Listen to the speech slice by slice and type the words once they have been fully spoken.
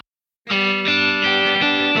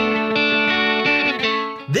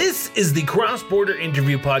is the Cross Border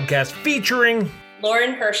Interview Podcast featuring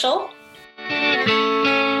Lauren Herschel.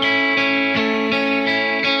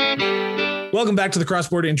 Welcome back to the Cross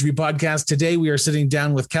Border Interview Podcast. Today we are sitting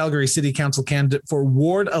down with Calgary City Council candidate for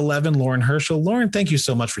Ward 11, Lauren Herschel. Lauren, thank you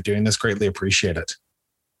so much for doing this. Greatly appreciate it.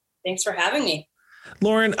 Thanks for having me.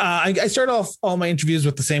 Lauren, I start off all my interviews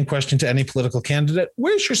with the same question to any political candidate.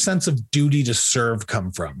 Where's your sense of duty to serve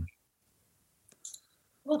come from?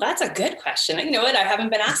 Well, that's a good question. You know what? I haven't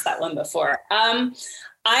been asked that one before.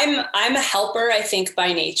 I'm a helper, I think,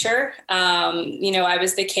 by nature. I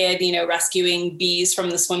was the kid, rescuing bees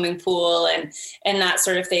from the swimming pool and that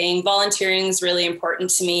sort of thing. Volunteering is really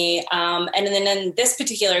important to me. And then in this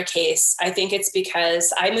particular case, I think it's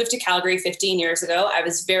because I moved to Calgary 15 years ago. I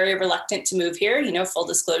was very reluctant to move here, full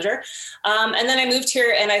disclosure. And then I moved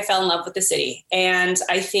here and I fell in love with the city. And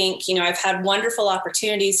I think, I've had wonderful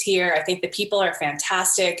opportunities here. I think the people are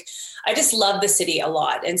fantastic. I just love the city a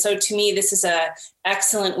lot. And so to me, this is an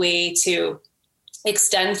excellent way to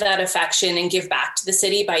extend that affection and give back to the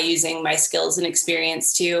city by using my skills and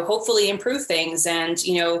experience to hopefully improve things and,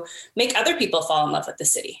 make other people fall in love with the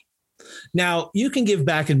city. Now, you can give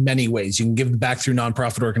back in many ways. You can give back through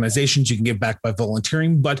nonprofit organizations. You can give back by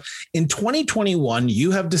volunteering. But in 2021,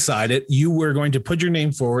 you have decided you were going to put your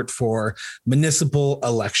name forward for municipal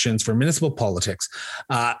elections, for municipal politics.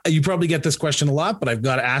 You probably get this question a lot, but I've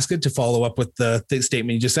got to ask it to follow up with the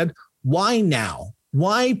statement you just said. Why now?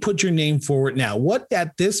 Why put your name forward now? What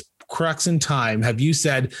at this crux in time have you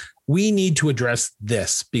said, we need to address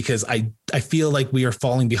this because I feel like we are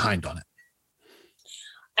falling behind on it?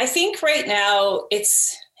 I think right now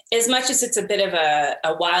it's, as much as it's a bit of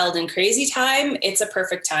a wild and crazy time, it's a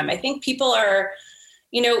perfect time. I think people are,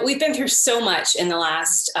 we've been through so much in the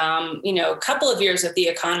last, couple of years of the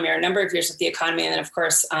economy or a number of years of the economy. And then of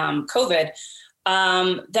course, COVID,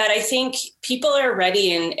 that I think people are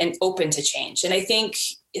ready and open to change. And I think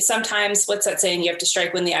sometimes what's that saying? You have to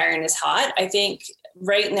strike when the iron is hot. I think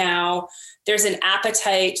right now there's an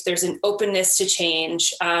appetite, there's an openness to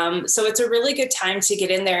change. So it's a really good time to get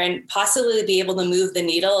in there and possibly be able to move the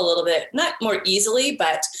needle a little bit, not more easily,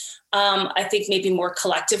 but I think maybe more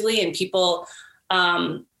collectively, and people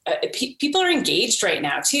are engaged right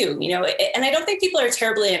now too, and I don't think people are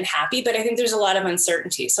terribly unhappy, but I think there's a lot of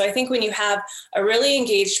uncertainty. So I think when you have a really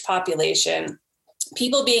engaged population,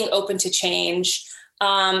 people being open to change,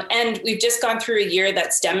 and we've just gone through a year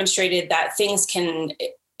that's demonstrated that things can,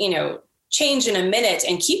 change in a minute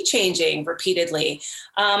and keep changing repeatedly.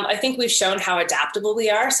 I think we've shown how adaptable we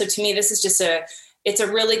are. So to me, this is just it's a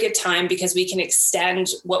really good time because we can extend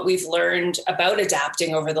what we've learned about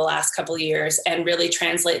adapting over the last couple of years and really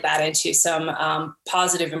translate that into some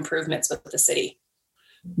positive improvements with the city.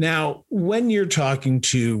 Now, when you're talking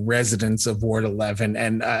to residents of Ward 11,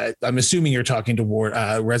 and I'm assuming you're talking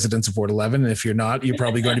to residents of Ward 11, and if you're not, you're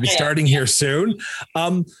probably going to be starting here soon.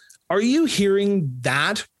 Are you hearing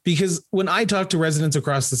that? Because when I talk to residents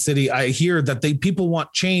across the city, I hear that people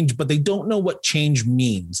want change, but they don't know what change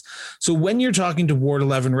means. So when you're talking to Ward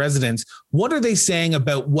 11 residents, what are they saying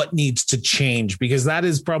about what needs to change? Because that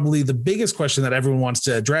is probably the biggest question that everyone wants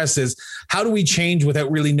to address is how do we change without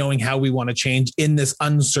really knowing how we want to change in this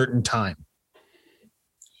uncertain time?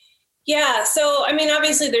 Yeah. So,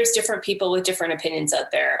 obviously there's different people with different opinions out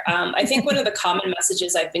there. I think one of the common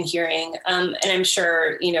messages I've been hearing, and I'm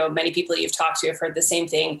sure, many people you've talked to have heard the same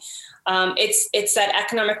thing. It's that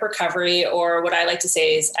economic recovery, or what I like to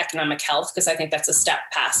say is economic health, because I think that's a step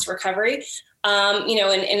past recovery. And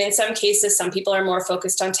in some cases, some people are more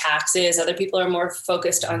focused on taxes. Other people are more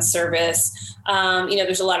focused on service.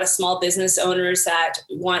 There's a lot of small business owners that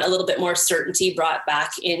want a little bit more certainty brought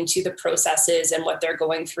back into the processes and what they're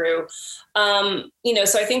going through.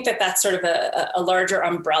 So I think that's sort of a larger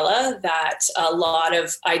umbrella that a lot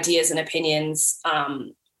of ideas and opinions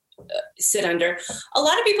sit under. A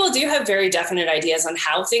lot of people do have very definite ideas on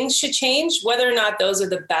how things should change. Whether or not those are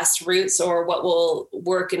the best routes or what will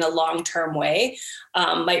work in a long-term way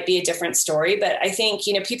might be a different story. But I think,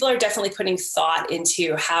 people are definitely putting thought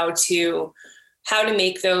into how to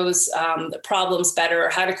make those problems better, or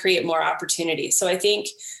how to create more opportunity. So I think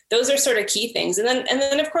those are sort of key things. And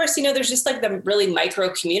then of course, there's just like the really micro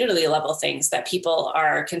community level things that people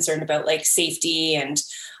are concerned about, like safety and,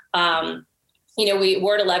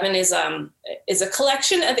 Ward 11 is a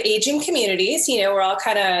collection of aging communities. We're all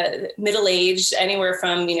kind of middle-aged, anywhere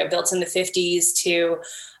from, built in the 50s to,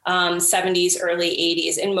 70s, early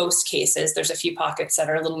 80s. In most cases, there's a few pockets that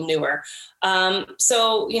are a little newer.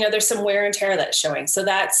 So, there's some wear and tear that's showing. So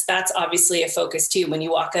that's obviously a focus too, when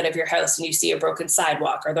you walk out of your house and you see a broken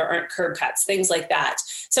sidewalk or there aren't curb cuts, things like that.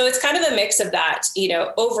 So it's kind of a mix of that,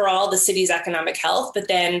 overall the city's economic health, but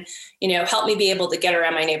then, help me be able to get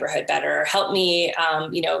around my neighborhood better, help me,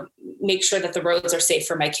 make sure that the roads are safe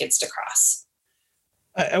for my kids to cross.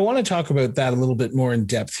 I want to talk about that a little bit more in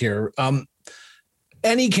depth here.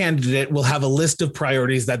 Any candidate will have a list of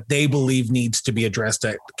priorities that they believe needs to be addressed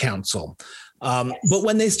at council. But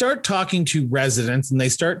when they start talking to residents and they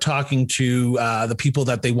start talking to the people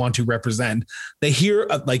that they want to represent, they hear,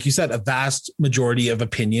 like you said, a vast majority of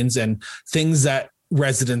opinions and things that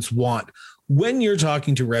residents want. When you're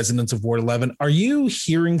talking to residents of Ward 11, are you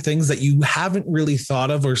hearing things that you haven't really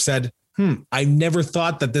thought of or said, I never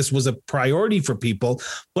thought that this was a priority for people,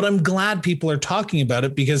 but I'm glad people are talking about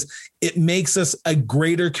it because it makes us a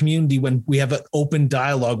greater community when we have an open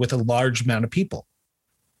dialogue with a large amount of people?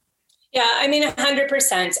 Yeah, I mean,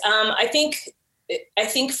 100%. I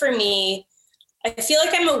think for me, I feel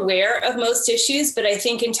like I'm aware of most issues, but I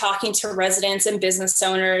think in talking to residents and business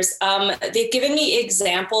owners, they've given me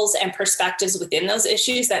examples and perspectives within those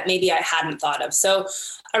issues that maybe I hadn't thought of. So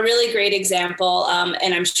a really great example,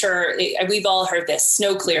 and I'm sure we've all heard this,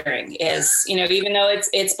 snow clearing is, even though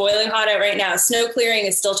it's boiling hot out right now, snow clearing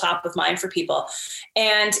is still top of mind for people.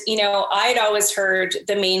 And, I'd always heard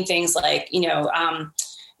the main things like,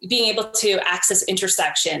 being able to access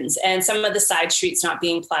intersections and some of the side streets not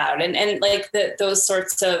being plowed and like those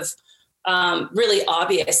sorts of really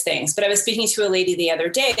obvious things. But I was speaking to a lady the other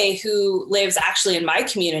day who lives actually in my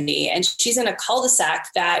community, and she's in a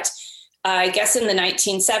cul-de-sac that I guess in the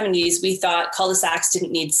 1970s, we thought cul-de-sacs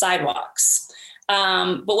didn't need sidewalks.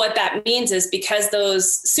 But what that means is because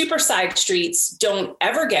those super side streets don't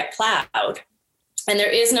ever get plowed and there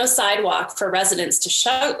is no sidewalk for residents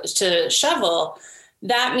to shovel,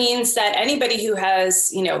 that means that anybody who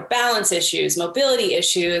has, balance issues, mobility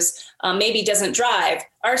issues, maybe doesn't drive,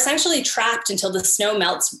 are essentially trapped until the snow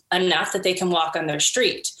melts enough that they can walk on their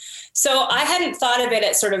street. So I hadn't thought of it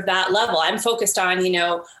at sort of that level. I'm focused on, they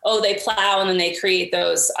plow and then they create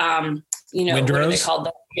those, windrows? What are they called?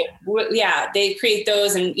 Yeah, they create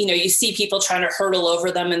those and, you see people trying to hurdle over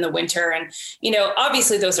them in the winter. And,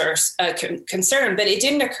 obviously those are a concern, but it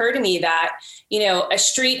didn't occur to me that, a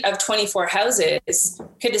street of 24 houses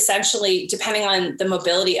could essentially, depending on the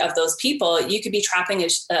mobility of those people, you could be trapping,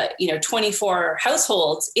 24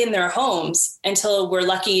 households in their homes until we're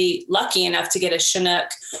lucky enough to get a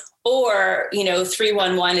Chinook or,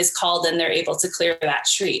 311 is called and they're able to clear that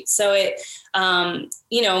street. So it, and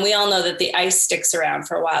we all know that the ice sticks around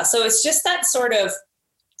for a while. So it's just that sort of,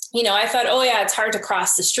 I thought, oh yeah, it's hard to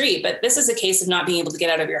cross the street, but this is a case of not being able to get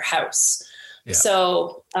out of your house. Yeah.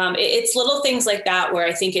 So it's little things like that where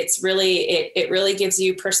I think it's really, it really gives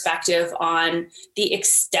you perspective on the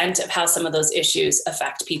extent of how some of those issues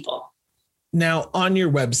affect people. Now, on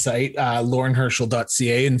your website,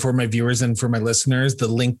 laurenherschel.ca, and for my viewers and for my listeners, the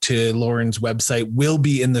link to Lauren's website will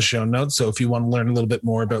be in the show notes. So if you want to learn a little bit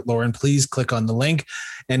more about Lauren, please click on the link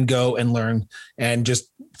and go and learn and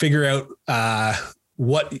just figure out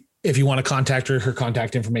what, if you want to contact her, her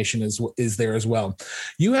contact information is there as well.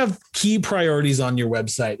 You have key priorities on your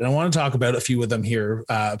website, and I want to talk about a few of them here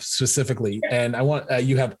specifically. And I want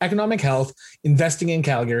you have economic health, investing in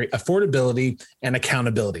Calgary, affordability, and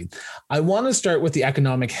accountability. I want to start with the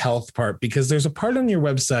economic health part because there's a part on your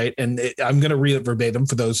website, and I'm going to read it verbatim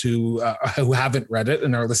for those who haven't read it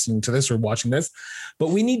and are listening to this or watching this. But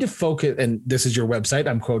we need to focus, and this is your website,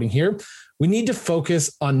 I'm quoting here. We need to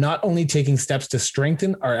focus on not only taking steps to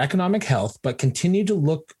strengthen our economic health, but continue to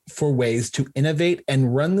look for ways to innovate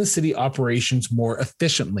and run the city operations more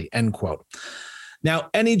efficiently, end quote. Now,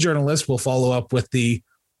 any journalist will follow up with the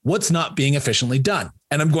what's not being efficiently done.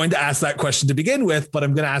 And I'm going to ask that question to begin with, but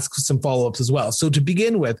I'm going to ask some follow-ups as well. So to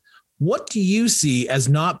begin with, what do you see as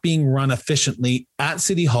not being run efficiently at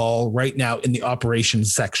City Hall right now in the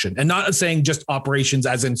operations section? And not saying just operations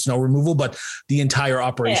as in snow removal, but the entire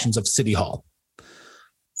operations of City Hall.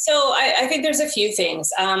 So I think there's a few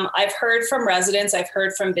things. I've heard from residents, I've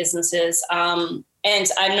heard from businesses, and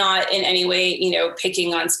I'm not in any way,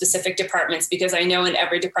 picking on specific departments because I know in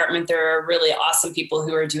every department there are really awesome people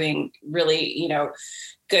who are doing really,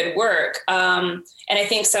 good work. And I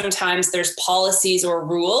think sometimes there's policies or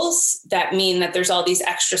rules that mean that there's all these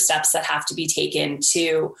extra steps that have to be taken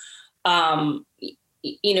to, to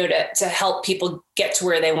help people get to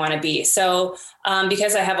where they want to be. So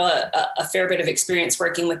because I have a fair bit of experience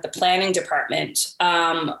working with the planning department,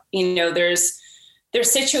 there's there's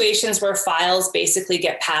situations where files basically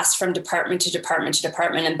get passed from department to department to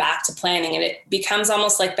department and back to planning. And it becomes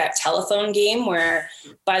almost like that telephone game where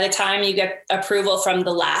by the time you get approval from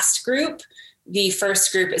the last group, the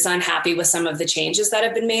first group is unhappy with some of the changes that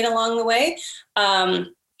have been made along the way.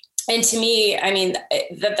 And to me, I mean,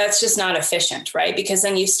 that's just not efficient, right? Because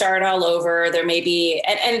then you start all over. There may be,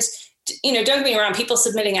 and you know, don't get me wrong, people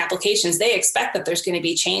submitting applications, they expect that there's going to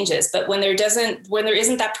be changes. But when there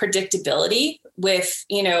isn't that predictability with,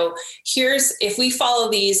 you know, here's, if we follow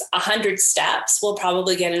these 100 steps, we'll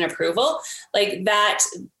probably get an approval, like that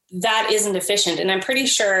isn't efficient. And I'm pretty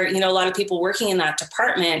sure, you know, a lot of people working in that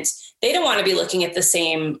department, they don't want to be looking at the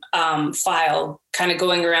same file kind of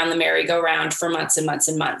going around the merry-go-round for months and months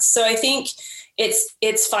and months. So I think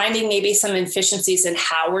it's finding maybe some efficiencies in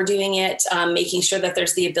how we're doing it, making sure that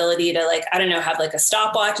there's the ability to, like, I don't know, have like a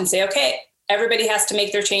stopwatch and say, okay, everybody has to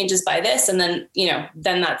make their changes by this. And then, you know,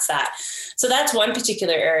 then that's that. So that's one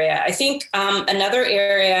particular area. I think another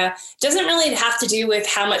area doesn't really have to do with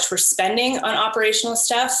how much we're spending on operational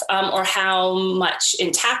stuff or how much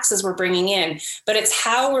in taxes we're bringing in, but it's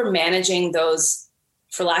how we're managing those,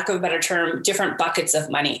 for lack of a better term, different buckets of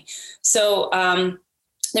money. So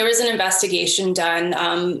there was an investigation done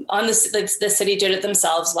on the city did it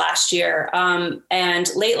themselves last year. And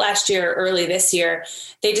late last year, early this year,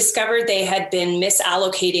 they discovered they had been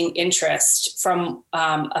misallocating interest from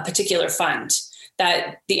a particular fund,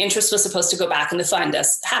 that the interest was supposed to go back in the fund,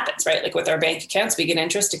 as happens, right? Like with our bank accounts, we get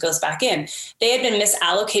interest, it goes back in. They had been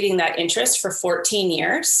misallocating that interest for 14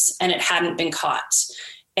 years and it hadn't been caught.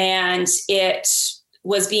 And it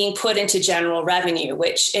was being put into general revenue,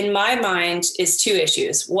 which in my mind is two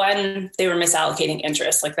issues. One, they were misallocating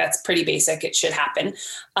interest. Like that's pretty basic. It should happen.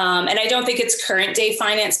 And I don't think it's current day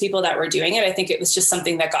finance people that were doing it. I think it was just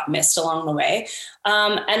something that got missed along the way.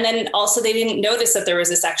 And then also they didn't notice that there was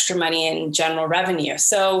this extra money in general revenue.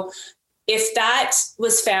 So if that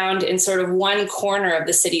was found in sort of one corner of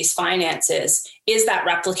the city's finances, is that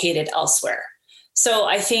replicated elsewhere? So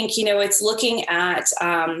I think, you know, it's looking at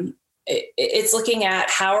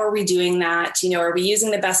how are we doing that? You know, are we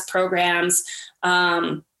using the best programs?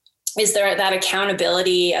 Is there that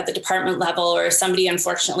accountability at the department level, or is somebody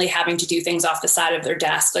unfortunately having to do things off the side of their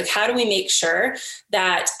desk? Like, how do we make sure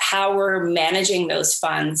that how we're managing those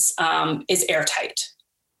funds is airtight?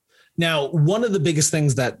 Now, one of the biggest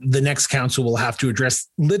things that the next council will have to address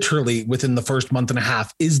literally within the first month and a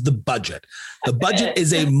half is the budget. The budget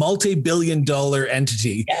is a multi-billion-dollar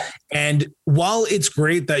entity. Yeah. And while it's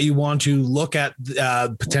great that you want to look at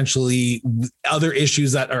potentially other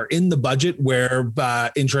issues that are in the budget, where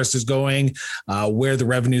interest is going, where the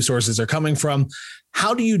revenue sources are coming from,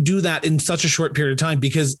 how do you do that in such a short period of time?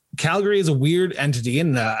 Because Calgary is a weird entity,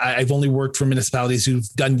 and I've only worked for municipalities who've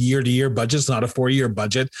done year-to-year budgets, not a 4-year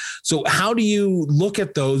budget. So how do you look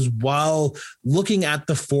at those while looking at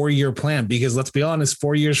the 4-year plan? Because let's be honest,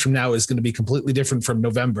 4 years from now is going to be completely different from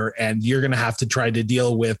November, and you're going to have to try to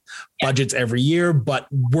deal with budgets every year, but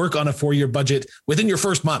work on a 4-year budget within your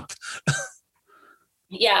first month.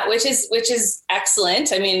 Yeah, which is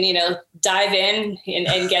excellent. I mean, you know, dive in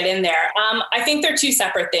and get in there. I think they're two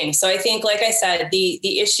separate things. So I think, like I said,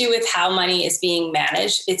 the issue with how money is being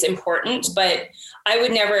managed, it's important, but I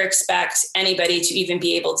would never expect anybody to even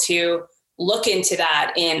be able to look into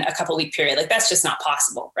that in a couple week period. Like that's just not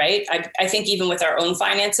possible, right? I think even with our own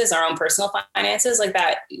finances, our own personal finances, like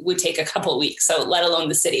that would take a couple of weeks. So let alone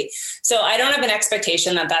the city. So I don't have an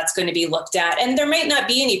expectation that that's going to be looked at, and there might not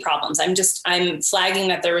be any problems. I'm flagging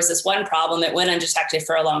that there was this one problem that went undetected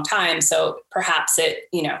for a long time. So perhaps it,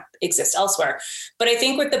 you know, exists elsewhere. But I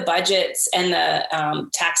think with the budgets and the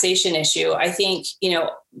taxation issue, I think, you know,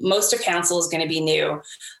 most of council is going to be new.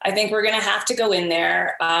 I think we're going to have to go in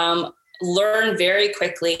there, learn very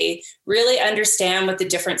quickly, really understand what the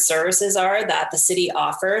different services are that the city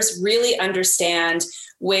offers, really understand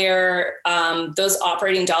where those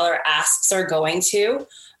operating dollar asks are going to.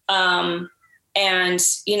 And,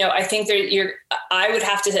 you know, I think I would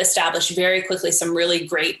have to establish very quickly some really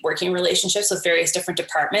great working relationships with various different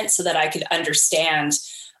departments so that I could understand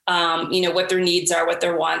you know, what their needs are, what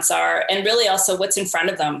their wants are, and really also what's in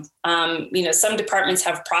front of them. You know, some departments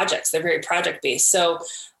have projects, they're very project based. So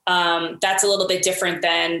that's a little bit different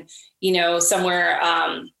than, you know, somewhere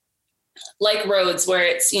like roads where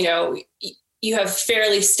it's, you know, you have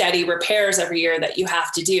fairly steady repairs every year that you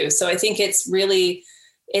have to do. So I think it's really,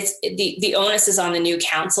 the onus is on the new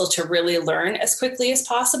council to really learn as quickly as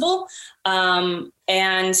possible.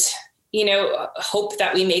 And, you know, hope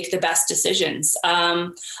that we make the best decisions.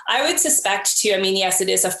 I would suspect too, I mean, yes, it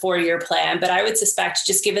is a 4-year plan, but I would suspect,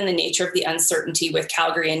 just given the nature of the uncertainty with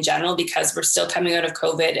Calgary in general, because we're still coming out of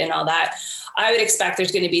COVID and all that, I would expect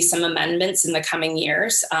there's going to be some amendments in the coming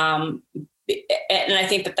years. And I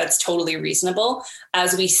think that that's totally reasonable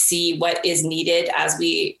as we see what is needed, as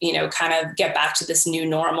we, kind of get back to this new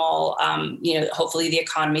normal. Hopefully the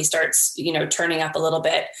economy starts, turning up a little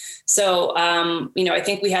bit. So, I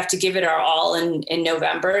think we have to give it our all in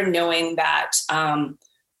November, knowing that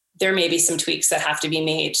there may be some tweaks that have to be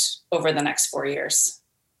made over the next 4 years.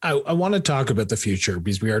 I want to talk about the future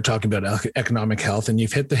because we are talking about economic health, and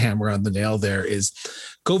you've hit the hammer on the nail. There is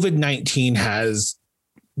COVID-19 has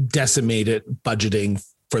decimated budgeting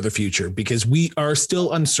for the future because we are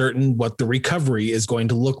still uncertain what the recovery is going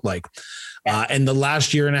to look like. And the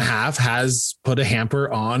last year and a half has put a hamper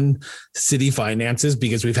on city finances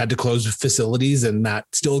because we've had to close facilities, and that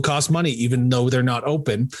still costs money, even though they're not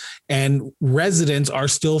open. And residents are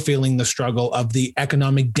still feeling the struggle of the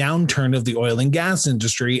economic downturn of the oil and gas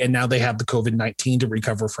industry. And now they have the COVID-19 to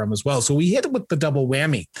recover from as well. So we hit it with the double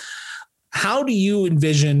whammy. How do you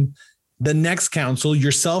envision the next council,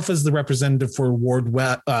 yourself as the representative for Ward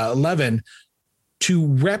 11, to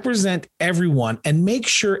represent everyone and make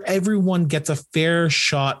sure everyone gets a fair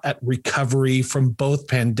shot at recovery from both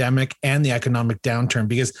pandemic and the economic downturn?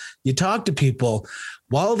 Because you talk to people,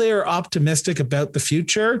 while they are optimistic about the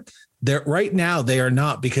future, right now they are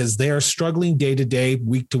not, because they are struggling day to day,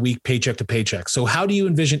 week to week, paycheck to paycheck. So how do you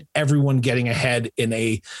envision everyone getting ahead in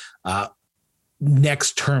a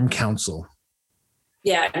next term council?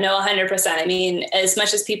 Yeah, no, 100%. I mean, as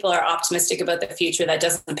much as people are optimistic about the future, that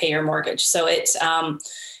doesn't pay your mortgage. So I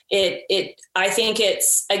think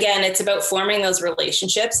it's about forming those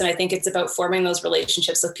relationships. And I think it's about forming those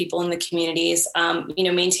relationships with people in the communities,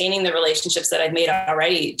 maintaining the relationships that I've made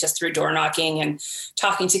already just through door knocking and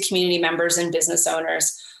talking to community members and business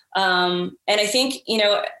owners. And I think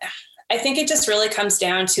it just really comes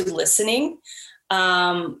down to listening.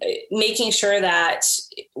 Making sure that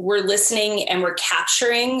we're listening and we're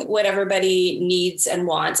capturing what everybody needs and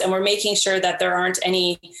wants. And we're making sure that there aren't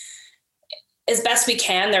any, as best we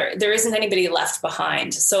can, there isn't anybody left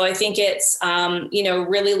behind. So I think it's,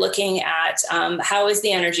 really looking at how is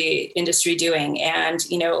the energy industry doing? And,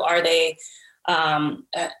 are they,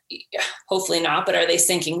 hopefully not, but are they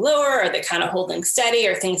sinking lower? Are they kind of holding steady?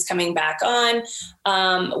 Are things coming back on?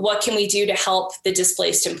 What can we do to help the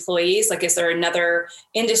displaced employees? Like, is there another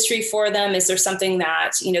industry for them? Is there something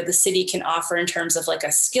that, the city can offer in terms of like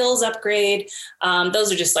a skills upgrade?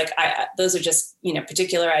 Those are just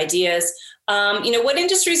particular ideas. What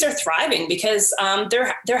industries are thriving? Because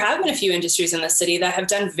there have been a few industries in the city that have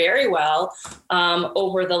done very well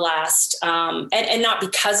over the last, and not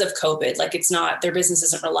because of COVID. Like, it's not, their business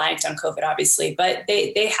isn't reliant on COVID, obviously, but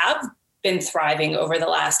they have been thriving over the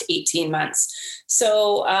last 18 months.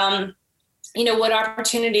 So, what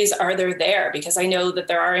opportunities are there? Because I know that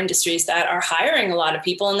there are industries that are hiring a lot of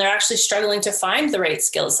people and they're actually struggling to find the right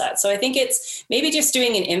skill set. So I think it's maybe just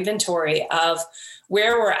doing an inventory of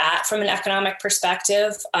where we're at from an economic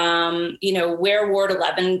perspective, where Ward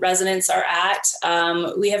 11 residents are at.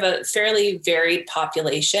 We have a fairly varied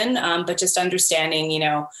population, but just understanding,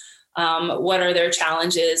 what are their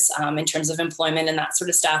challenges in terms of employment and that sort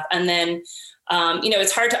of stuff. And then,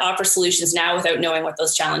 it's hard to offer solutions now without knowing what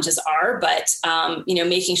those challenges are, but,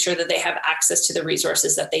 making sure that they have access to the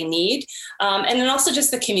resources that they need. And then also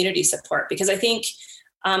just the community support, because I think,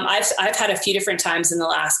 I've had a few different times in the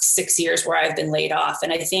last 6 years where I've been laid off.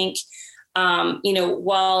 And I think,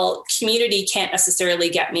 while community can't necessarily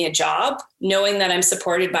get me a job, knowing that I'm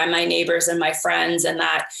supported by my neighbors and my friends, and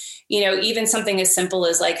that, even something as simple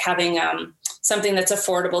as like having something that's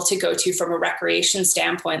affordable to go to from a recreation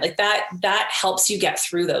standpoint, like that helps you get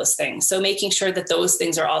through those things. So making sure that those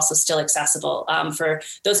things are also still accessible for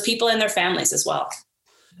those people and their families as well.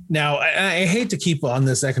 Now, I hate to keep on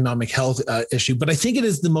this economic health issue, but I think it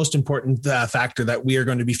is the most important factor that we are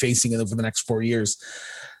going to be facing over the next 4 years.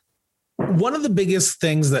 One of the biggest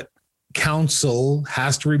things that council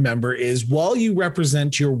has to remember is, while you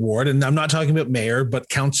represent your ward, and I'm not talking about mayor, but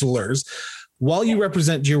councillors, while you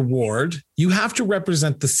represent your ward, you have to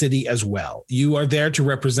represent the city as well. You are there to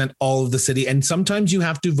represent all of the city. And sometimes you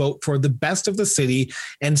have to vote for the best of the city.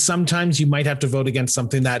 And sometimes you might have to vote against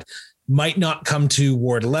something that might not come to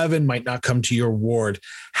Ward 11, might not come to your ward.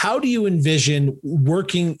 How do you envision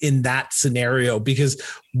working in that scenario? Because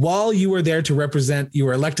while you are there to represent, you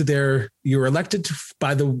were elected there, you were elected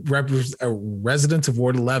by the residents of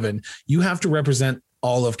Ward 11, you have to represent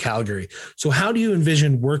all of Calgary. So how do you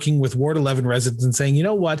envision working with Ward 11 residents and saying, you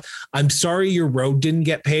know what, I'm sorry your road didn't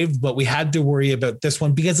get paved, but we had to worry about this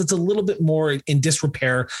one because it's a little bit more in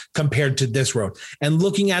disrepair compared to this road. And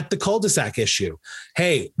looking at the cul-de-sac issue,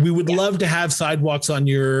 hey, we would love to have sidewalks on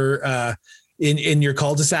your in your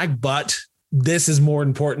cul-de-sac, but this is more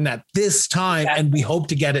important at this time, and we hope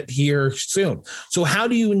to get it here soon. So how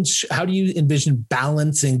do you envision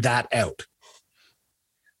balancing that out?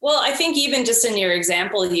 Well, I think even just in your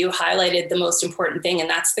example, you highlighted the most important thing, and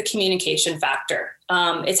that's the communication factor.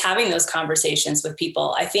 It's having those conversations with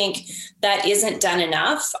people. I think that isn't done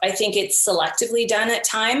enough. I think it's selectively done at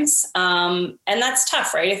times. And that's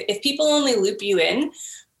tough, right? If people only loop you in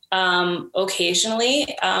occasionally,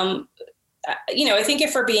 I think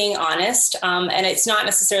if we're being honest, and it's not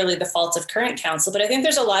necessarily the fault of current council, but I think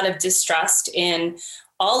there's a lot of distrust in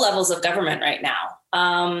all levels of government right now.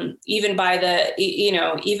 Even by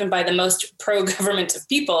the most pro-government of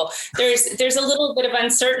people, there's a little bit of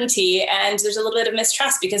uncertainty and there's a little bit of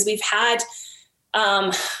mistrust because we've had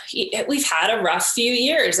a rough few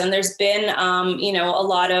years, and there's been a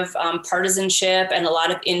lot of partisanship and a lot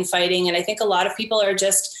of infighting, and I think a lot of people are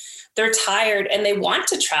they're tired and they want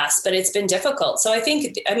to trust, but it's been difficult. So I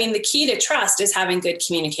think the key to trust is having good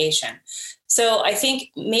communication. So I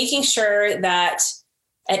think making sure that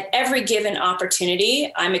at every given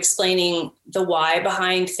opportunity, I'm explaining the why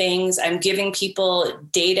behind things. I'm giving people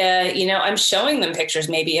data, I'm showing them pictures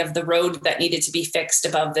maybe of the road that needed to be fixed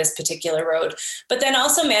above this particular road, but then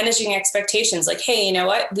also managing expectations like, hey, you know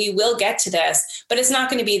what, we will get to this, but it's not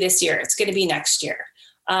going to be this year. It's going to be next year.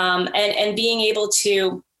 And being able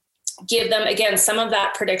to give them, again, some of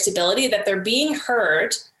that predictability that they're being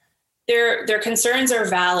heard, their concerns are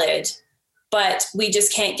valid, but we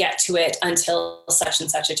just can't get to it until such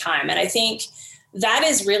and such a time. And I think that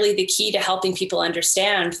is really the key to helping people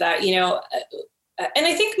understand that, and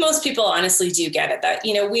I think most people honestly do get it, that,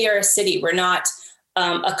 we are a city. We're not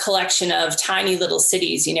a collection of tiny little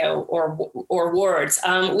cities, or wards.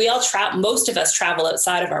 Most of us travel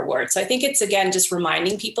outside of our ward. So I think it's, again, just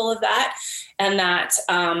reminding people of that, and that,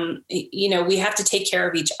 we have to take care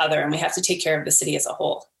of each other and we have to take care of the city as a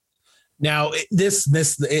whole. Now,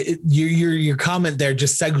 your comment there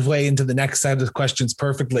just segues into the next set of questions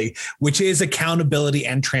perfectly, which is accountability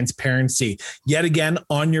and transparency. Yet again,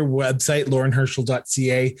 on your website,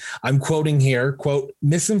 laurenherschel.ca, I'm quoting here, quote,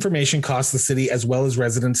 "Misinformation costs the city as well as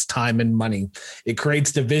residents time and money. It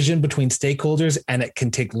creates division between stakeholders, and it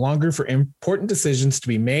can take longer for important decisions to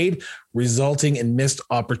be made, resulting in missed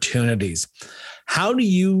opportunities." How do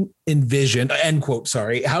you envision, end quote,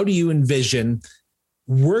 how do you envision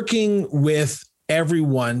working with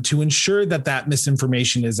everyone to ensure that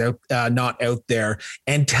misinformation is not out there,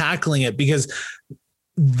 and tackling it? Because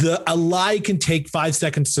a lie can take 5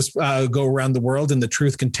 seconds to go around the world, and the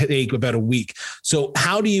truth can take about a week. So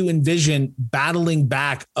how do you envision battling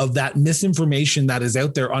back of that misinformation that is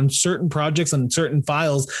out there on certain projects, on certain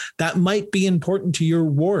files that might be important to your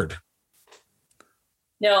ward?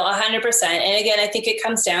 No, 100%. And again, I think it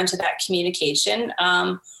comes down to that communication.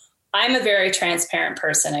 I'm a very transparent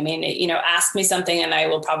person. Ask me something and I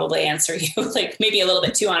will probably answer you, like maybe a little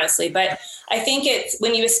bit too honestly. But I think it's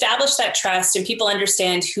when you establish that trust and people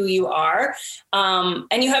understand who you are,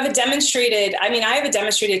 and you have I have a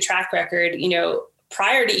demonstrated track record,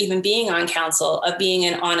 prior to even being on council, of being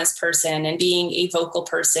an honest person and being a vocal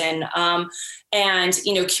person, and,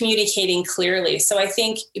 communicating clearly. So I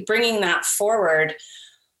think bringing that forward,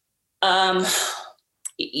 I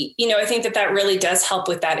think that really does help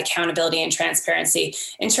with that accountability and transparency.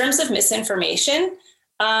 In terms of misinformation,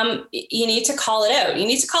 you need to call it out. You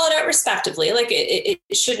need to call it out respectively. Like it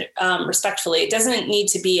should, respectfully. It doesn't need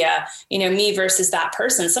to be me versus that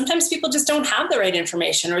person. Sometimes people just don't have the right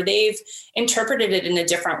information, or they've interpreted it in a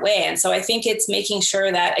different way. And so I think it's making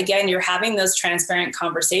sure that, again, you're having those transparent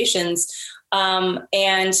conversations,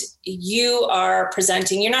 and you are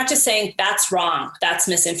presenting, you're not just saying that's wrong, that's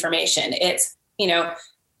misinformation. It's,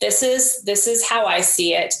 this is how I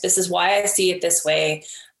see it. This is why I see it this way.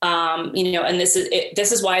 And this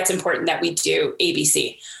is why it's important that we do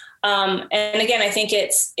ABC. And again, I think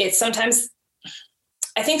it's sometimes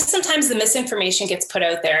the misinformation gets put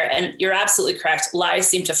out there, and you're absolutely correct. Lies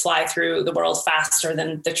seem to fly through the world faster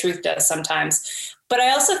than the truth does sometimes. But I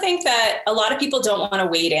also think that a lot of people don't want to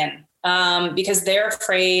wade in, because they're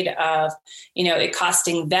afraid of, it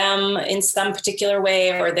costing them in some particular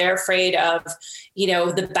way, or they're afraid of,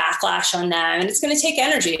 the backlash on them. And it's going to take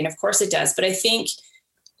energy. And of course it does. But I think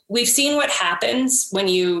we've seen what happens when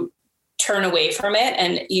you turn away from it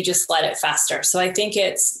and you just let it fester. So I think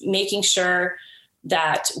it's making sure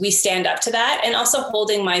that we stand up to that, and also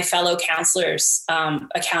holding my fellow counselors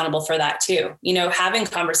accountable for that too. Having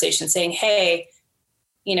conversations saying, hey,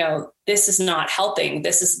 this is not helping.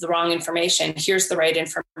 This is the wrong information. Here's the right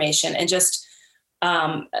information. And just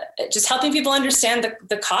helping people understand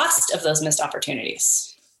the cost of those missed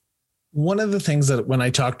opportunities. One of the things that when I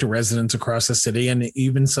talk to residents across the city and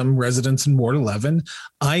even some residents in Ward 11,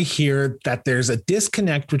 I hear that there's a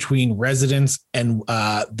disconnect between residents and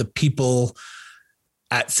the people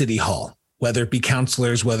at City Hall, whether it be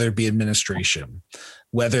councillors, whether it be administration,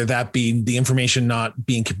 whether that be the information not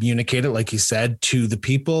being communicated, like you said, to the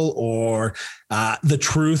people, or the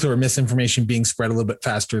truth or misinformation being spread a little bit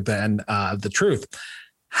faster than the truth.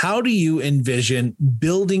 How do you envision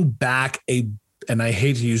building back and I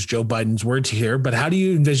hate to use Joe Biden's words here, but how do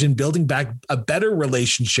you envision building back a better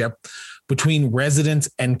relationship between residents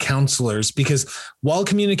and councillors? Because while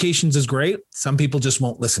communications is great, some people just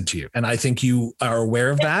won't listen to you. And I think you are aware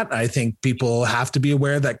of that. I think people have to be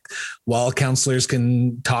aware that while councillors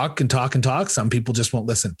can talk and talk and talk, some people just won't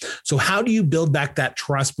listen. So how do you build back that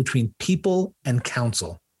trust between people and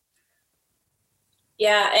council?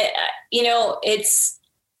 Yeah,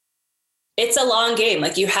 it's a long game.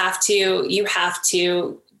 Like you have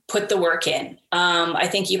to put the work in. I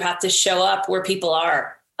think you have to show up where people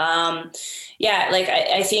are. I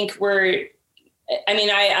think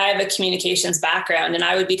I have a communications background, and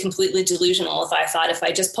I would be completely delusional if I thought if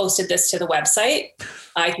I just posted this to the website,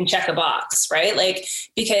 I can check a box, right? Like,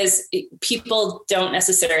 because people don't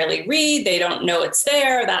necessarily read, they don't know it's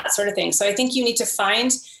there, that sort of thing. So I think you need to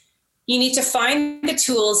find the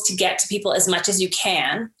tools to get to people as much as you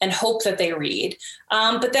can and hope that they read.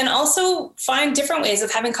 But then also find different ways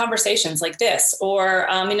of having conversations like this. Or,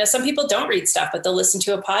 some people don't read stuff, but they'll listen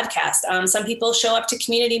to a podcast. Some people show up to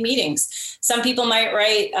community meetings. Some people might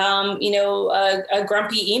write, a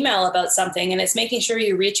grumpy email about something, and it's making sure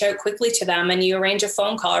you reach out quickly to them and you arrange a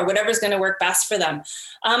phone call or whatever's going to work best for them.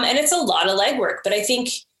 And it's a lot of legwork, but I think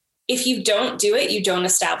if you don't do it, you don't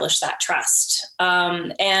establish that trust.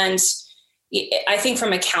 And I think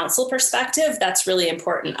from a council perspective, that's really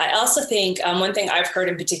important. I also think one thing I've heard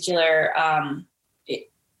in particular,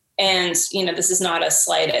 this is not a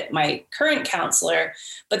slight at my current councillor,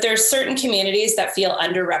 but there's certain communities that feel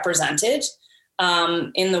underrepresented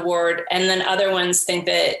in the ward. And then other ones think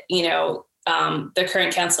that, the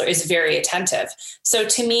current councillor is very attentive. So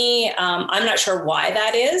to me, I'm not sure why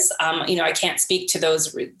that is. I can't speak to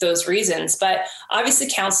those reasons, but obviously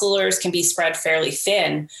councillors can be spread fairly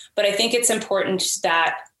thin. But I think it's important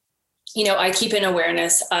that, I keep an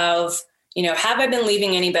awareness of, have I been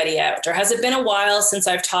leaving anybody out? Or has it been a while since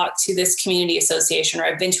I've talked to this community association, or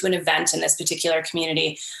I've been to an event in this particular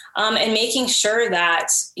community, and making sure that,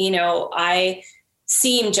 I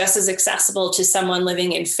seem just as accessible to someone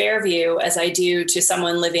living in Fairview as I do to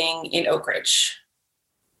someone living in Oak Ridge.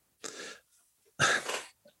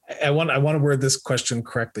 I want to word this question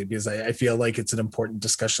correctly, because I feel like it's an important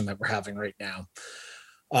discussion that we're having right now.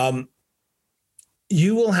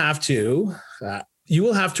 You will have to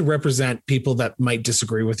represent people that might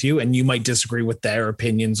disagree with you, and you might disagree with their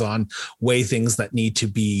opinions on things that need to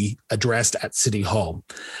be addressed at City Hall.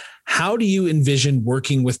 How do you envision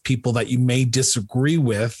working with people that you may disagree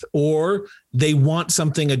with, or they want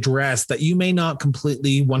something addressed that you may not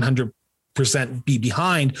completely 100% be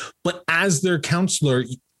behind, but as their councillor,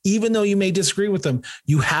 even though you may disagree with them,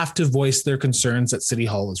 you have to voice their concerns at City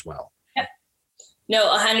Hall as well? Yep.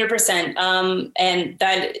 No, 100%. And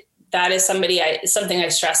that is something I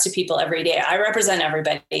stress to people every day. I represent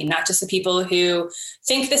everybody, not just the people who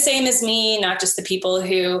think the same as me, not just the people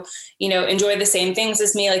who, enjoy the same things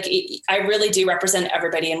as me. Like, I really do represent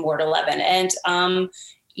everybody in Ward 11. And, and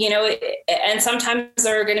sometimes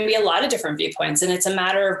there are going to be a lot of different viewpoints, and it's a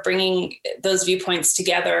matter of bringing those viewpoints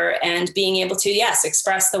together and being able to, yes,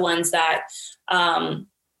 express the ones that,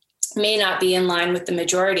 may not be in line with the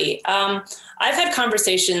majority. I've had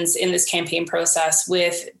conversations in this campaign process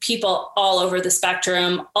with people all over the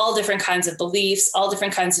spectrum, all different kinds of beliefs, all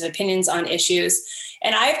different kinds of opinions on issues.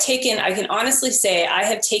 And I can honestly say I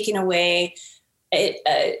have taken away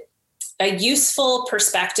a useful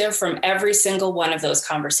perspective from every single one of those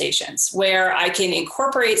conversations, where I can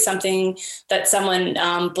incorporate something that someone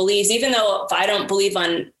believes, even though if I don't believe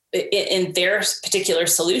in their particular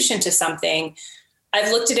solution to something, I've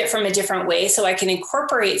looked at it from a different way, so I can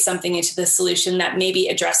incorporate something into the solution that maybe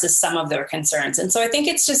addresses some of their concerns. And so I think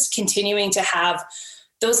it's just continuing to have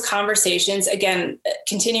those conversations, again,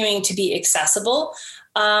 continuing to be accessible,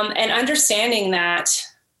 and understanding that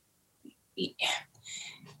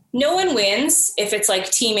no one wins if it's like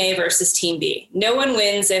team A versus team B. No one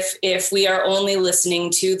wins if we are only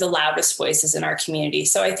listening to the loudest voices in our community.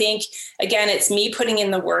 So I think, again, it's me putting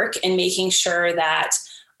in the work and making sure that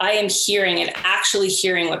I am hearing and actually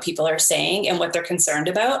hearing what people are saying and what they're concerned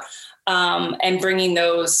about, and bringing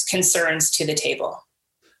those concerns to the table.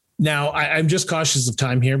 Now, I'm just cautious of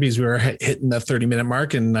time here because we're hitting the 30-minute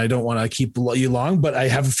mark and I don't want to keep you long, but I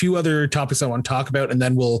have a few other topics I want to talk about and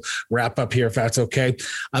then we'll wrap up here if that's okay.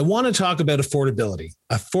 I want to talk about affordability.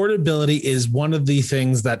 Affordability is one of the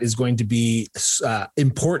things that is going to be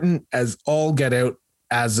important as all get out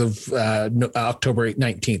as of October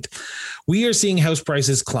 19th. We are seeing house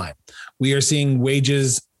prices climb. We are seeing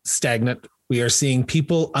wages stagnant. We are seeing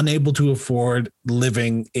people unable to afford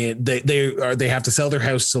living in. They have to sell their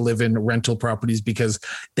house to live in rental properties because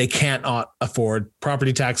they can't afford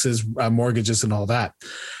property taxes, mortgages, and all that.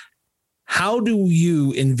 How do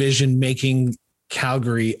you envision making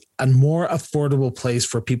Calgary a more affordable place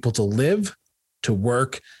for people to live, to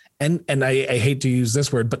work, and I hate to use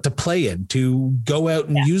this word, but to play in, to go out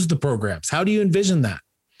and use the programs? How do you envision that?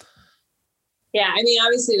 Yeah, I mean,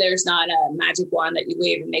 obviously there's not a magic wand that you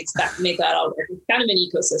wave and make that all work. It's kind of an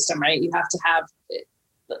ecosystem, right? You have to have,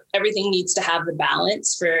 everything needs to have the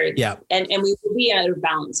balance and we will be out of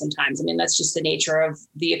balance sometimes. I mean, that's just the nature of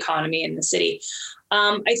the economy in the city.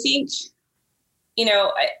 I think,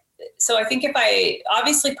 I think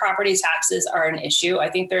obviously property taxes are an issue. I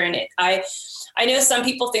think I know some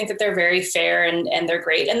people think that they're very fair and they're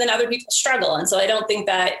great, and then other people struggle. And so I don't think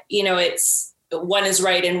that, it's, one is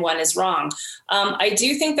right and one is wrong. I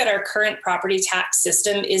do think that our current property tax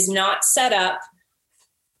system is not set up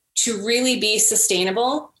to really be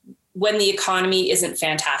sustainable when the economy isn't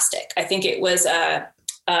fantastic. I think it was a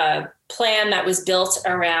plan that was built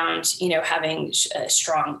around, having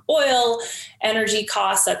strong oil, energy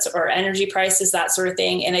costs, or energy prices, that sort of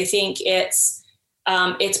thing. And I think it's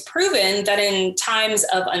proven that in times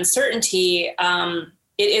of uncertainty,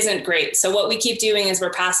 it isn't great. So what we keep doing is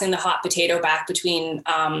we're passing the hot potato back between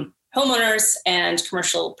homeowners and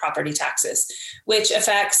commercial property taxes, which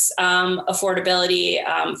affects affordability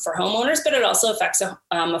for homeowners, but it also affects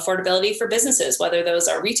affordability for businesses, whether those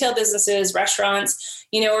are retail businesses, restaurants,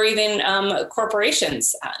 or even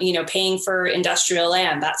corporations, paying for industrial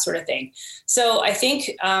land, that sort of thing. So I think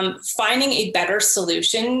finding a better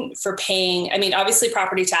solution for paying, obviously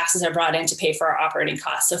property taxes are brought in to pay for our operating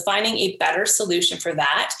costs. So finding a better solution for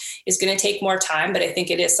that is going to take more time, but I think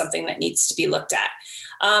it is something that needs to be looked at.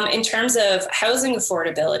 In terms of housing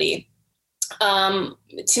affordability, to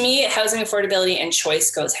me, housing affordability and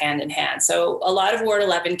choice goes hand in hand. So a lot of Ward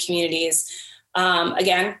 11 communities,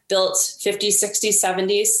 again, built 50s,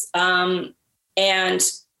 60s, 70s,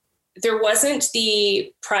 and there wasn't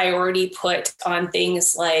the priority put on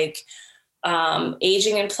things like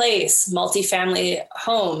aging in place, multifamily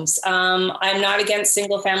homes. I'm not against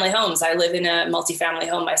single family homes. I live in a multifamily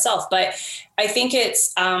home myself, but I think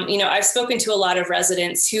it's, I've spoken to a lot of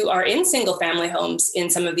residents who are in single family homes in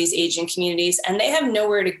some of these aging communities, and they have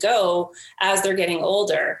nowhere to go as they're getting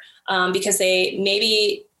older because they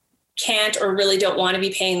maybe can't or really don't want to be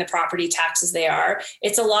paying the property taxes they are.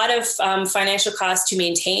 It's a lot of financial cost to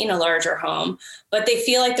maintain a larger home, but they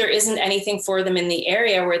feel like there isn't anything for them in the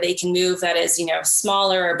area where they can move that is,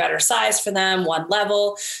 smaller or better size for them, one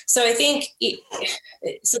level. So I think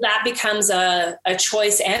so that becomes a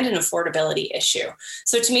choice and an affordability issue.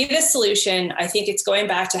 So to me, this solution, I think it's going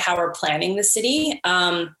back to how we're planning the city.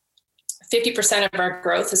 50% of our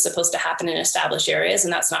growth is supposed to happen in established areas,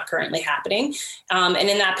 and that's not currently happening. And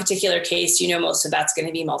in that particular case, most of that's going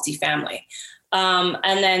to be multifamily.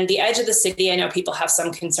 And then the edge of the city, I know people have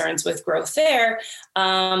some concerns with growth there,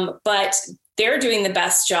 but they're doing the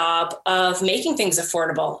best job of making things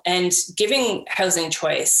affordable and giving housing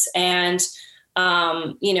choice and,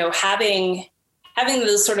 having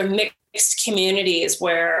those sort of mixed communities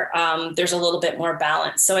where there's a little bit more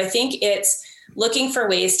balance. So I think it's looking for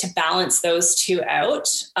ways to balance those two out.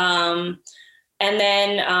 And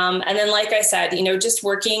then, like I said, just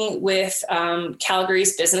working with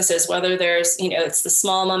Calgary's businesses, whether there's, it's the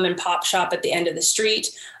small mom and pop shop at the end of the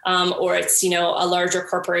street, or it's, a larger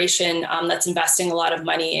corporation that's investing a lot of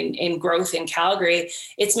money in growth in Calgary.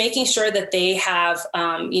 It's making sure that they have,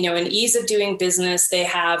 an ease of doing business. They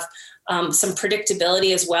have some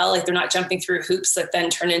predictability as well. Like they're not jumping through hoops that then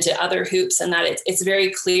turn into other hoops, and that it's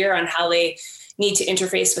very clear on how they need to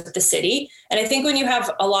interface with the city. And I think when you have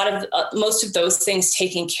a lot of most of those things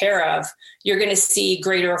taken care of, you're going to see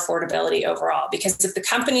greater affordability overall, because if the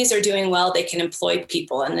companies are doing well, they can employ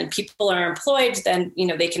people, and then people are employed, then,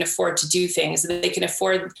 they can afford to do things. They can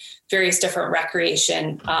afford various different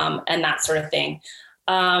recreation and that sort of thing.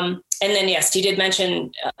 And then, yes, you did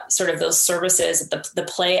mention sort of those services, the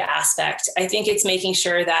play aspect. I think it's making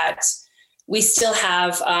sure that we still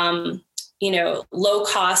have, low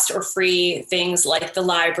cost or free things like the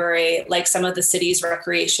library, like some of the city's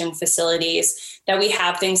recreation facilities, that we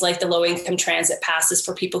have things like the low income transit passes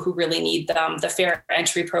for people who really need them, the fair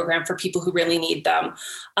entry program for people who really need them.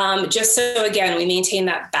 Just so, again, we maintain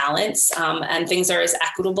that balance and things are as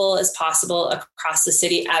equitable as possible across the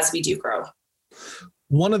city as we do grow.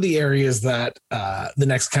 One of the areas that the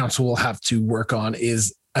next council will have to work on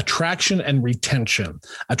is attraction and retention,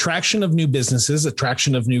 attraction of new businesses,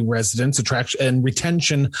 attraction of new residents, attraction and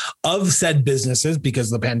retention of said businesses because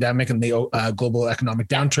of the pandemic and the global economic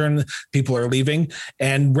downturn, people are leaving,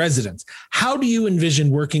 and residents. How do you envision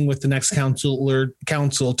working with the next council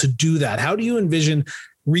to do that? How do you envision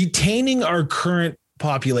retaining our current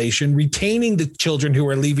population, retaining the children who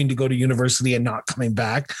are leaving to go to university and not coming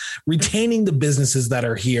back, retaining the businesses that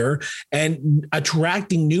are here, and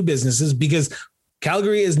attracting new businesses? Because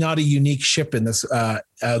Calgary is not a unique ship in this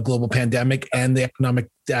global pandemic and the economic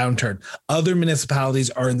downturn. Other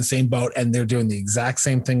municipalities are in the same boat and they're doing the exact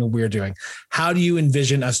same thing we're doing. How do you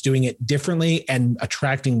envision us doing it differently and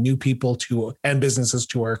attracting new people to and businesses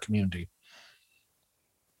to our community?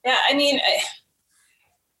 Yeah, I mean,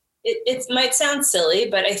 it might sound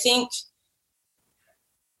silly, but I think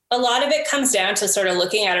a lot of it comes down to sort of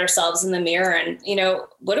looking at ourselves in the mirror and,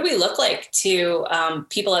 what do we look like to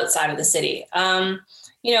people outside of the city? I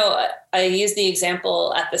used the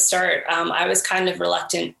example at the start. I was kind of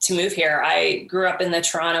reluctant to move here. I grew up in the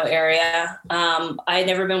Toronto area. I had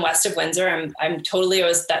never been west of Windsor. I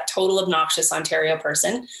was that total obnoxious Ontario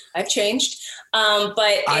person. I've changed.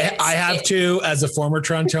 But I have too, as a former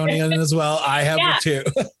Torontonian as well. I have it too.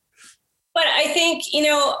 But I think,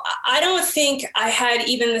 I don't think I had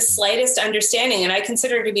even the slightest understanding, and I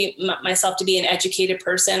consider myself to be an educated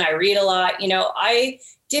person. I read a lot. I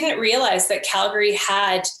didn't realize that Calgary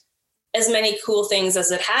had as many cool things as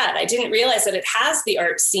it had. I didn't realize that it has the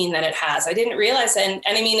art scene that it has. I didn't realize, and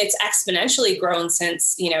I mean, it's exponentially grown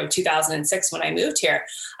since, 2006 when I moved here.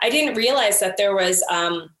 I didn't realize that there was,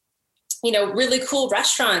 really cool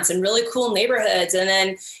restaurants and really cool neighborhoods. And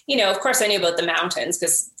then, of course I knew about the mountains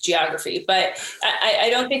because geography, but I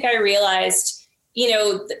don't think I realized,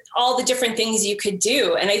 all the different things you could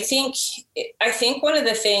do. And I think one of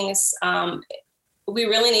the things we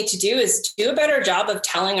really need to do is do a better job of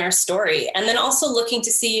telling our story. And then also looking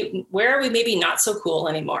to see where are we maybe not so cool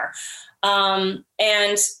anymore.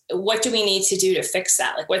 And what do we need to do to fix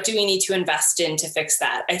that? Like, what do we need to invest in to fix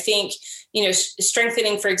that? I think,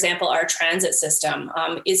 strengthening, for example, our transit system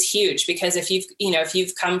is huge, because if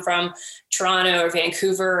you've come from Toronto or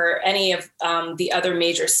Vancouver or any of the other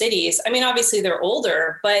major cities, I mean, obviously they're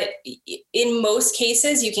older, but in most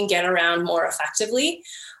cases you can get around more effectively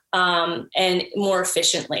and more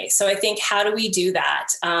efficiently. So I think, how do we do that?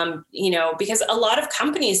 Because a lot of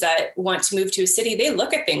companies that want to move to a city, they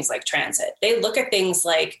look at things like transit. They look at things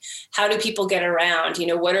like, how do people get around?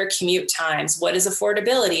 What are commute times? What is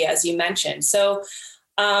affordability, as you mentioned? So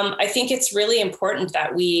I think it's really important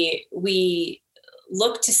that we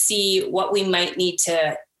look to see what we might need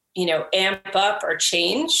to, amp up or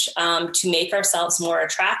change to make ourselves more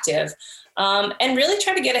attractive. And really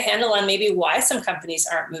try to get a handle on maybe why some companies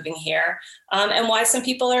aren't moving here and why some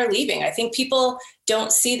people are leaving. I think people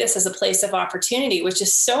don't see this as a place of opportunity, which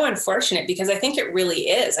is so unfortunate, because I think it really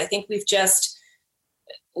is. I think we've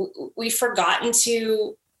forgotten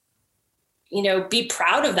to, be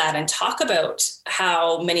proud of that and talk about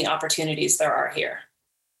how many opportunities there are here.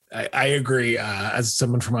 I agree. As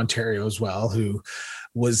someone from Ontario as well, who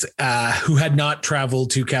had not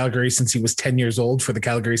traveled to Calgary since he was 10 years old for the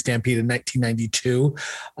Calgary Stampede in 1992.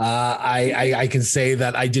 I can say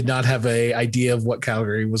that I did not have an idea of what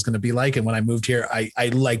Calgary was going to be like. And when I moved here, I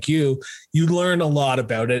like you learn a lot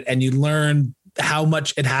about it, and you learn how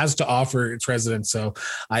much it has to offer its residents. So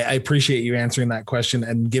I appreciate you answering that question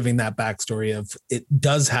and giving that backstory of it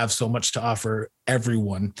does have so much to offer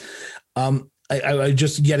everyone. I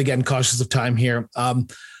just, yet again, cautious of time here. I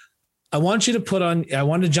want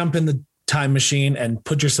to jump in the time machine and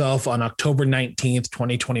put yourself on October 19th,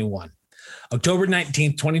 2021. October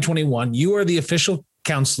 19th, 2021, you are the official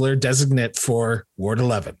councillor designate for Ward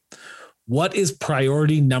 11. What is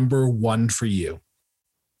priority number one for you?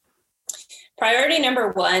 Priority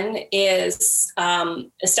number one is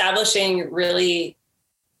establishing really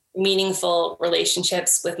meaningful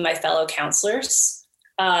relationships with my fellow councillors.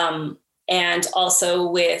 And also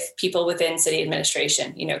with people within city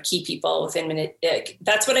administration, key people within.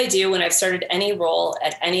 That's what I do when I've started any role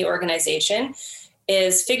at any organization,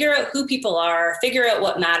 is figure out who people are, figure out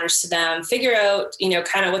what matters to them, figure out,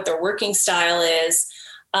 kind of what their working style is,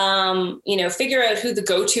 figure out who the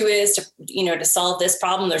go-to is to solve this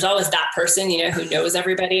problem. There's always that person, who knows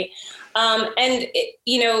everybody. When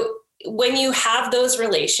you have those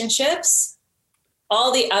relationships,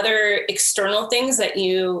 all the other external things that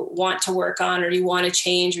you want to work on or you want to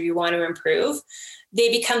change or you want to improve, they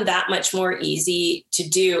become that much more easy to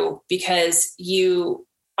do because you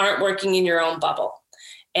aren't working in your own bubble.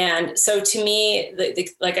 And so to me,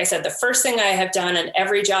 like I said, the first thing I have done in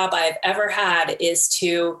every job I've ever had is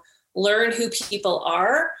to learn who people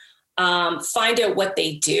are, find out what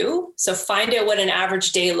they do. So find out what an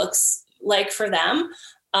average day looks like for them.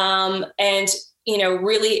 And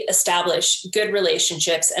really establish good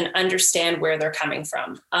relationships and understand where they're coming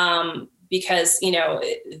from. Because,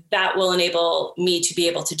 that will enable me to be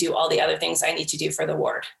able to do all the other things I need to do for the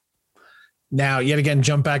ward. Now, yet again,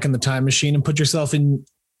 jump back in the time machine and put yourself in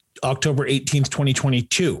October 18th,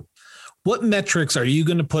 2022. What metrics are you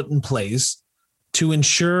going to put in place to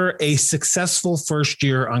ensure a successful first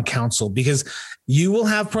year on council? Because you will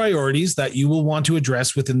have priorities that you will want to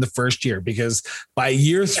address within the first year, because by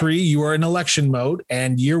year 3, you are in election mode,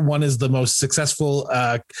 and year 1 is the most successful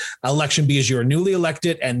election because you are newly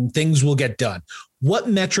elected and things will get done. What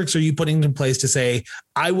metrics are you putting in place to say,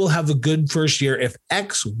 I will have a good first year if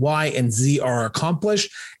X, Y, and Z are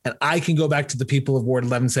accomplished, and I can go back to the people of Ward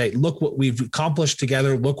 11 and say, look what we've accomplished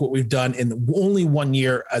together. Look what we've done in only 1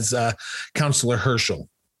 year as Councillor Herschel.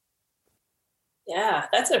 Yeah,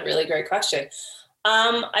 that's a really great question.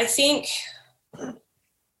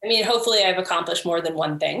 Hopefully I've accomplished more than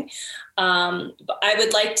one thing. But I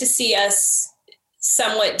would like to see us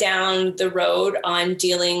somewhat down the road on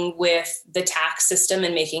dealing with the tax system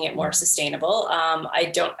and making it more sustainable.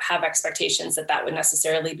 I don't have expectations that would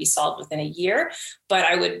necessarily be solved within a year, but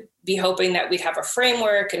I would be hoping that we'd have a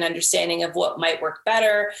framework and understanding of what might work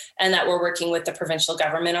better, and that we're working with the provincial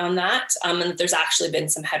government on that. And that there's actually been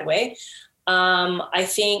some headway. I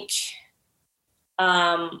think,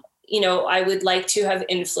 I would like to have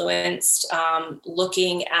influenced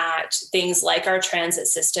looking at things like our transit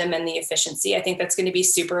system and the efficiency. I think that's going to be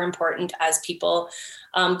super important as people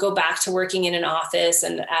go back to working in an office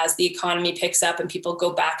and as the economy picks up and people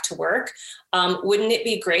go back to work. Wouldn't it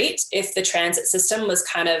be great if the transit system was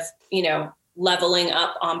kind of, leveling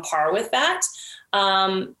up on par with that?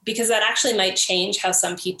 Because that actually might change how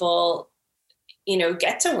some people,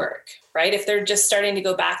 get to work, right? If they're just starting to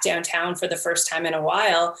go back downtown for the first time in a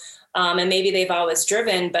while, and maybe they've always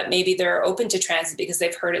driven, but maybe they're open to transit because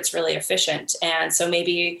they've heard it's really efficient. And so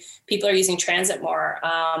maybe people are using transit more.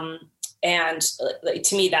 And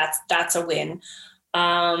to me, that's a win.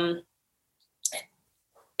 And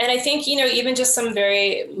I think, even just some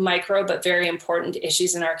very micro, but very important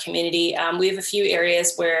issues in our community. We have a few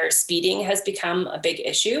areas where speeding has become a big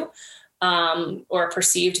issue. Or a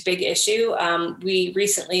perceived big issue. We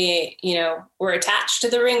recently, we're attached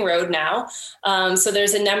to the ring road now. So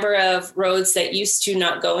there's a number of roads that used to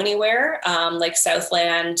not go anywhere, like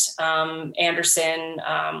Southland, Anderson.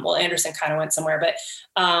 Anderson kind of went somewhere, but,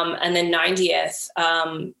 and then 90th,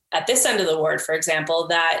 at this end of the ward, for example,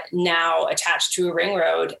 that now attached to a ring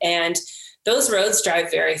road. And those roads drive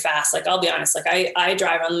very fast. Like, I'll be honest, like I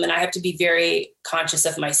drive on them and I have to be very conscious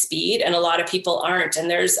of my speed, and a lot of people aren't. And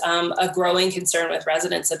there's a growing concern with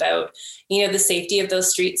residents about, the safety of those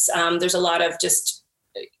streets. There's a lot of just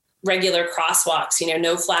regular crosswalks,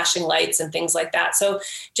 no flashing lights and things like that. So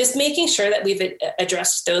just making sure that we've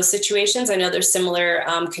addressed those situations. I know there's similar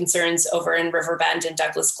concerns over in Riverbend and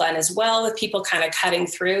Douglas Glen as well, with people kind of cutting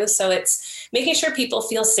through. So it's making sure people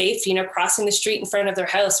feel safe, crossing the street in front of their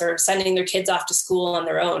house or sending their kids off to school on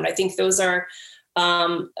their own. I think those are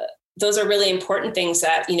really important things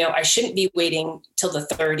that, I shouldn't be waiting till the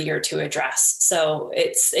third year to address. So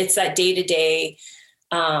it's that day-to-day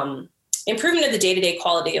improvement of the day-to-day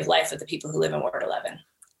quality of life of the people who live in Ward 11.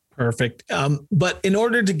 Perfect. But in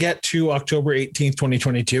order to get to October 18th,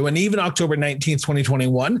 2022, and even October 19th,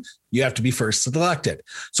 2021, you have to be first elected.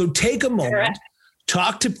 So take a moment. Correct.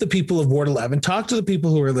 Talk to the people of Ward 11, talk to the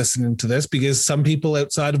people who are listening to this, because some people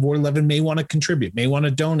outside of Ward 11 may want to contribute, may want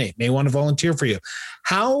to donate, may want to volunteer for you.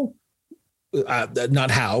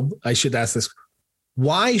 I should ask this.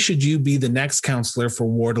 Why should you be the next councillor for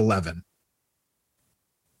Ward 11?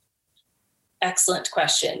 Excellent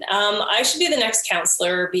question. I should be the next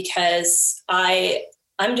councillor because I'm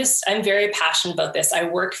very passionate about this. I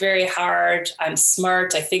work very hard. I'm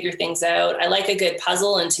smart. I figure things out. I like a good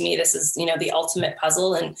puzzle. And to me, this is, the ultimate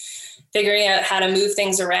puzzle, and figuring out how to move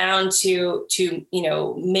things around to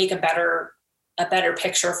make a better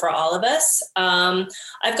picture for all of us.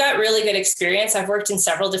 I've got really good experience. I've worked in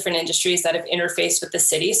several different industries that have interfaced with the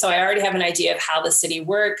city. So I already have an idea of how the city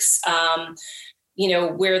works.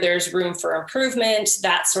 where there's room for improvement,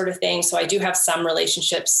 that sort of thing. So I do have some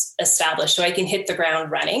relationships established so I can hit the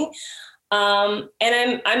ground running. And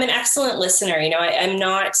I'm an excellent listener. I'm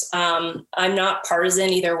not partisan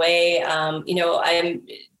either way. I'm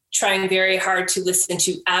trying very hard to listen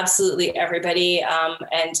to absolutely everybody,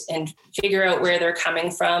 and figure out where they're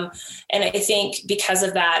coming from. And I think because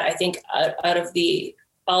of that, I think out of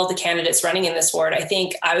all the candidates running in this ward, I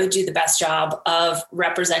think I would do the best job of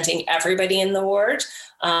representing everybody in the ward,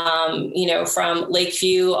 from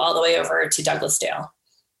Lakeview all the way over to Douglasdale.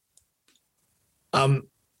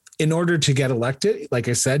 In order to get elected, like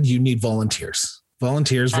I said, you need volunteers.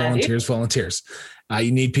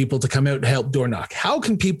 You need people to come out and help door knock. How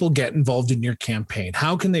can people get involved in your campaign?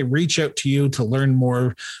 How can they reach out to you to learn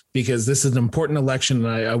more? Because this is an important election,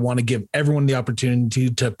 and I want to give everyone the opportunity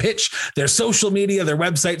to pitch their social media, their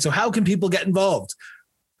website. So how can people get involved?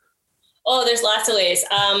 Oh, there's lots of ways.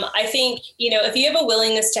 I think, if you have a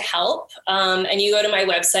willingness to help, and you go to my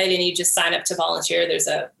website and you just sign up to volunteer, there's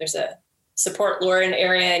a Support Lauren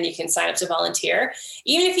area, and you can sign up to volunteer.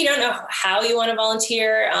 Even if you don't know how you want to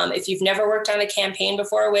volunteer, if you've never worked on a campaign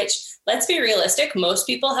before, which, let's be realistic, most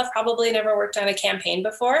people have probably never worked on a campaign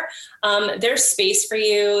before, there's space for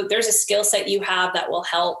you. There's a skill set you have that will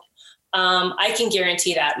help. I can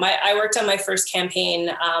guarantee that. I worked on my first campaign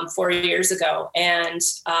 4 years ago, and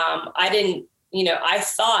I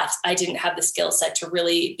thought I didn't have the skill set to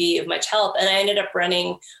really be of much help. And I ended up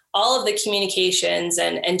running all of the communications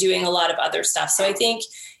and doing a lot of other stuff. So I think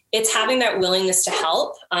it's having that willingness to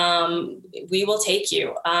help. We will take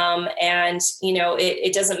you.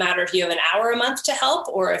 It doesn't matter if you have an hour a month to help,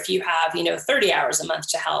 or if you have, 30 hours a month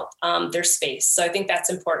to help. There's space. So I think that's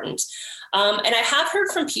important. And I have heard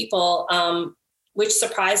from people, which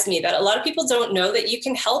surprised me, that a lot of people don't know that you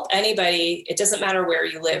can help anybody. It doesn't matter where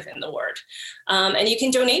you live in the ward. And you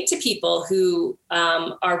can donate to people who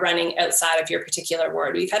are running outside of your particular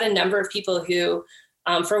ward. We've had a number of people who,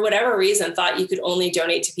 for whatever reason, thought you could only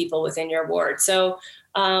donate to people within your ward. So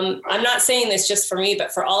I'm not saying this just for me,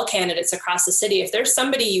 but for all candidates across the city. If there's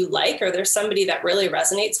somebody you like, or there's somebody that really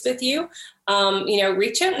resonates with you,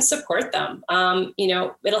 reach out and support them.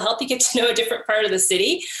 It'll help you get to know a different part of the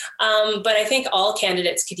city. But I think all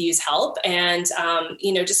candidates could use help, and,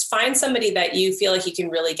 just find somebody that you feel like you can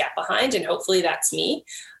really get behind. And hopefully that's me.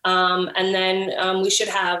 And then we should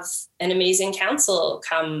have an amazing council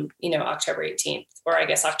come, October 18th, or I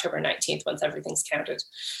guess October 19th, once everything's counted.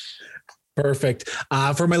 Perfect.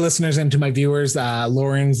 For my listeners and to my viewers,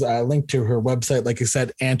 Lauren's link to her website, like I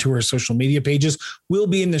said, and to her social media pages will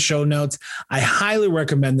be in the show notes. I highly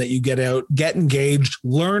recommend that you get out, get engaged,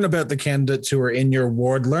 learn about the candidates who are in your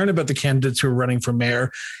ward, learn about the candidates who are running for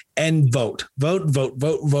mayor, and vote.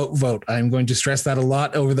 I'm going to stress that a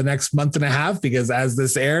lot over the next month and a half, because as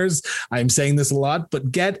this airs, I'm saying this a lot,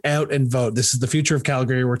 but get out and vote. This is the future of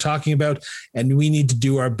Calgary we're talking about, and we need to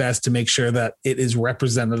do our best to make sure that it is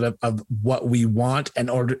representative of what we want. And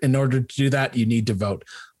in order to do that, you need to vote.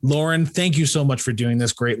 Lauren, thank you so much for doing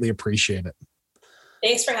this. Greatly appreciate it.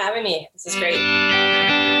 Thanks for having me. This is great.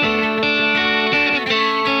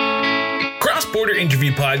 Cross Border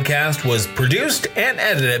Interview Podcast was produced and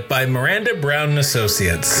edited by Miranda Brown &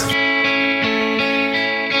 Associates.